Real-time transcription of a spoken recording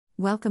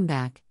Welcome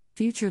back,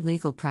 future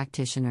legal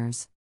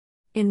practitioners.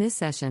 In this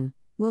session,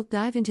 we'll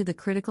dive into the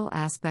critical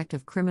aspect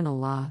of criminal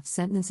law,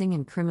 sentencing,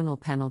 and criminal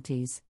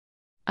penalties.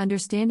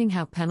 Understanding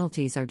how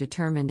penalties are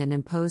determined and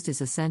imposed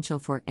is essential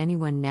for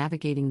anyone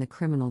navigating the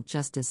criminal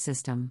justice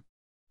system.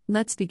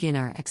 Let's begin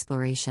our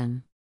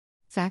exploration.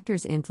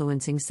 Factors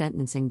influencing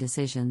sentencing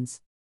decisions.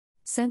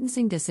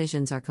 Sentencing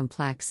decisions are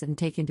complex and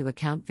take into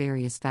account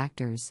various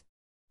factors.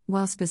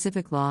 While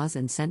specific laws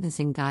and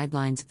sentencing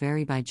guidelines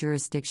vary by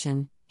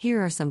jurisdiction, here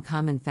are some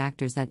common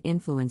factors that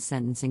influence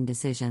sentencing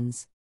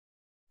decisions.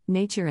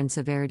 Nature and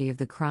severity of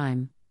the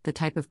crime. The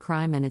type of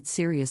crime and its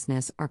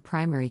seriousness are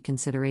primary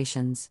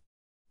considerations.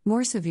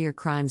 More severe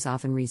crimes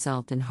often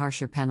result in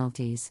harsher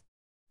penalties.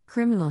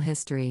 Criminal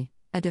history.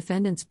 A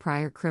defendant's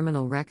prior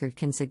criminal record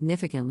can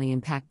significantly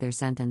impact their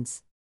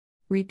sentence.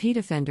 Repeat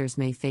offenders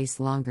may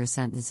face longer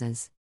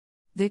sentences.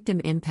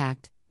 Victim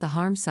impact. The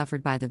harm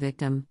suffered by the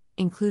victim,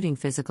 including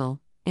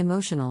physical,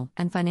 emotional,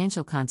 and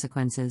financial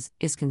consequences,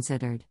 is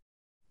considered.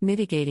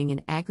 Mitigating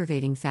and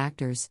aggravating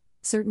factors.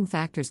 Certain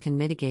factors can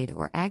mitigate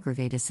or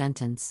aggravate a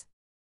sentence.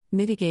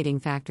 Mitigating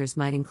factors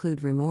might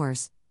include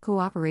remorse,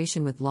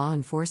 cooperation with law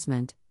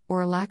enforcement,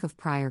 or a lack of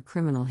prior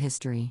criminal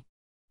history.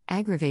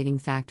 Aggravating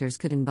factors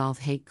could involve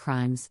hate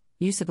crimes,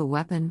 use of a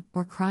weapon,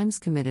 or crimes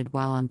committed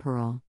while on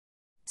parole.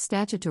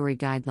 Statutory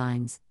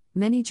guidelines.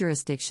 Many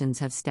jurisdictions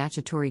have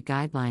statutory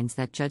guidelines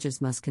that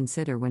judges must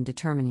consider when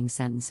determining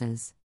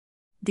sentences.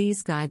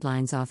 These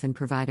guidelines often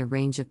provide a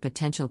range of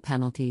potential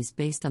penalties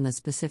based on the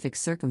specific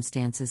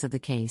circumstances of the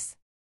case.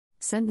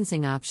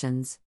 Sentencing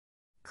options.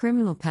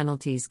 Criminal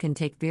penalties can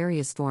take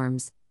various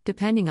forms,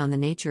 depending on the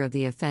nature of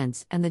the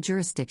offense and the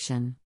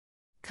jurisdiction.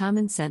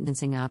 Common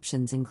sentencing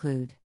options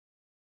include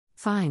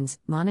fines,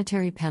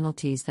 monetary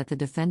penalties that the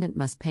defendant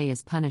must pay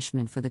as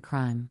punishment for the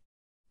crime.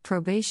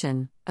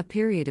 Probation, a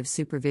period of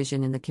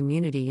supervision in the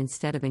community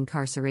instead of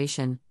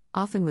incarceration,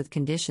 often with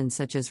conditions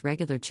such as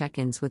regular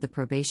check-ins with a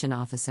probation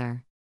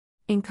officer.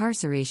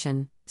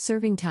 Incarceration,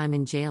 serving time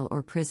in jail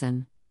or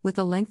prison, with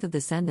the length of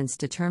the sentence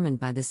determined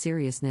by the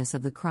seriousness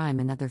of the crime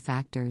and other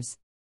factors.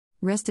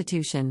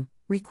 Restitution,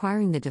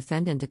 requiring the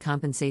defendant to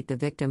compensate the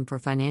victim for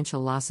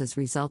financial losses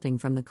resulting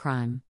from the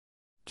crime.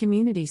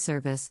 Community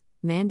service,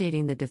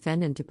 mandating the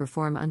defendant to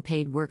perform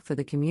unpaid work for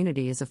the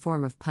community as a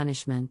form of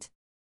punishment.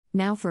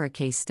 Now for a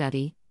case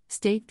study,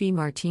 State v.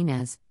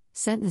 Martinez,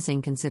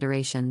 sentencing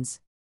considerations.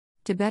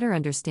 To better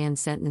understand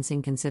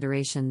sentencing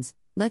considerations,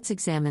 let's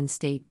examine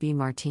State v.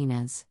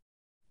 Martinez.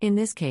 In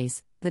this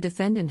case, the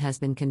defendant has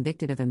been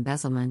convicted of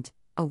embezzlement,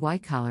 a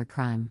white-collar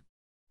crime.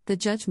 The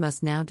judge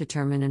must now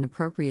determine an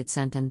appropriate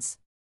sentence.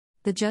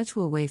 The judge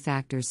will weigh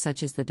factors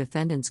such as the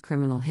defendant's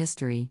criminal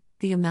history,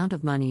 the amount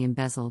of money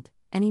embezzled,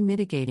 any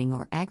mitigating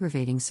or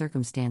aggravating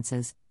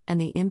circumstances, and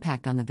the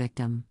impact on the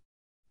victim.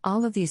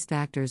 All of these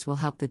factors will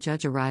help the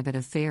judge arrive at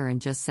a fair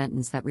and just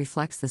sentence that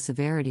reflects the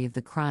severity of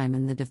the crime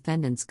and the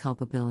defendant's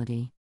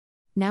culpability.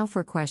 Now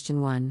for question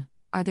 1.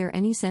 Are there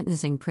any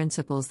sentencing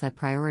principles that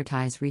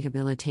prioritize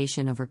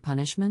rehabilitation over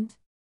punishment?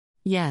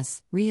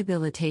 Yes,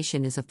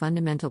 rehabilitation is a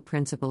fundamental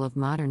principle of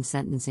modern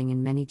sentencing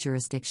in many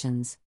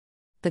jurisdictions.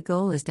 The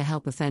goal is to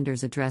help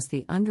offenders address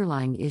the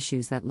underlying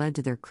issues that led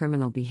to their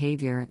criminal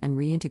behavior and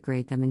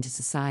reintegrate them into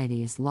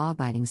society as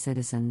law-abiding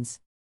citizens.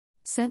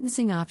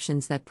 Sentencing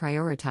options that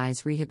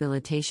prioritize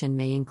rehabilitation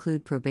may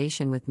include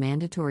probation with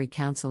mandatory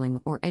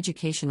counseling or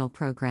educational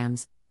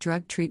programs,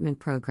 drug treatment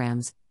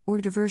programs, or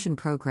diversion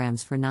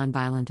programs for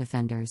nonviolent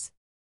offenders.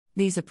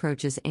 These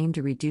approaches aim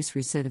to reduce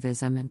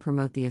recidivism and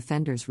promote the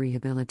offender's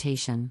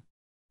rehabilitation.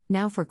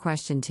 Now for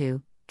question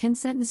 2. Can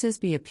sentences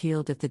be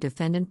appealed if the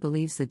defendant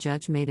believes the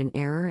judge made an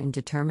error in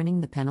determining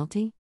the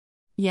penalty?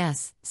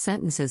 Yes,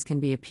 sentences can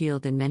be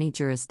appealed in many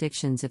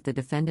jurisdictions if the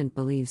defendant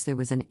believes there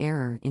was an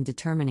error in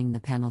determining the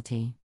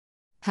penalty.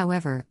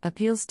 However,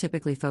 appeals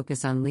typically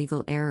focus on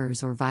legal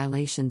errors or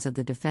violations of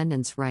the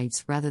defendant's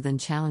rights rather than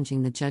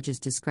challenging the judge's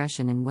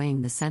discretion in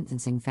weighing the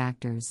sentencing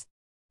factors.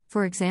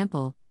 For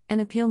example,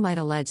 an appeal might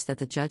allege that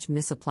the judge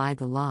misapplied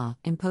the law,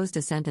 imposed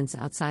a sentence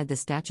outside the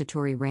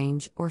statutory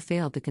range, or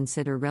failed to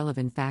consider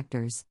relevant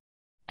factors.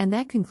 And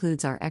that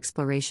concludes our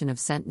exploration of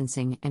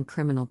sentencing and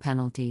criminal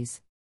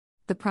penalties.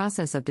 The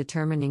process of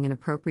determining an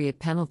appropriate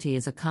penalty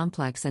is a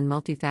complex and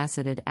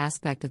multifaceted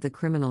aspect of the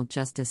criminal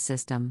justice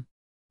system.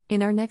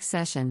 In our next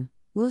session,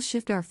 we'll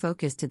shift our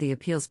focus to the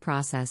appeals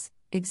process,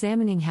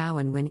 examining how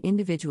and when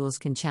individuals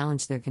can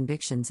challenge their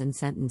convictions and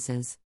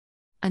sentences.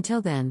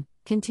 Until then,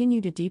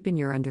 continue to deepen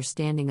your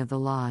understanding of the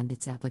law and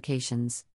its applications.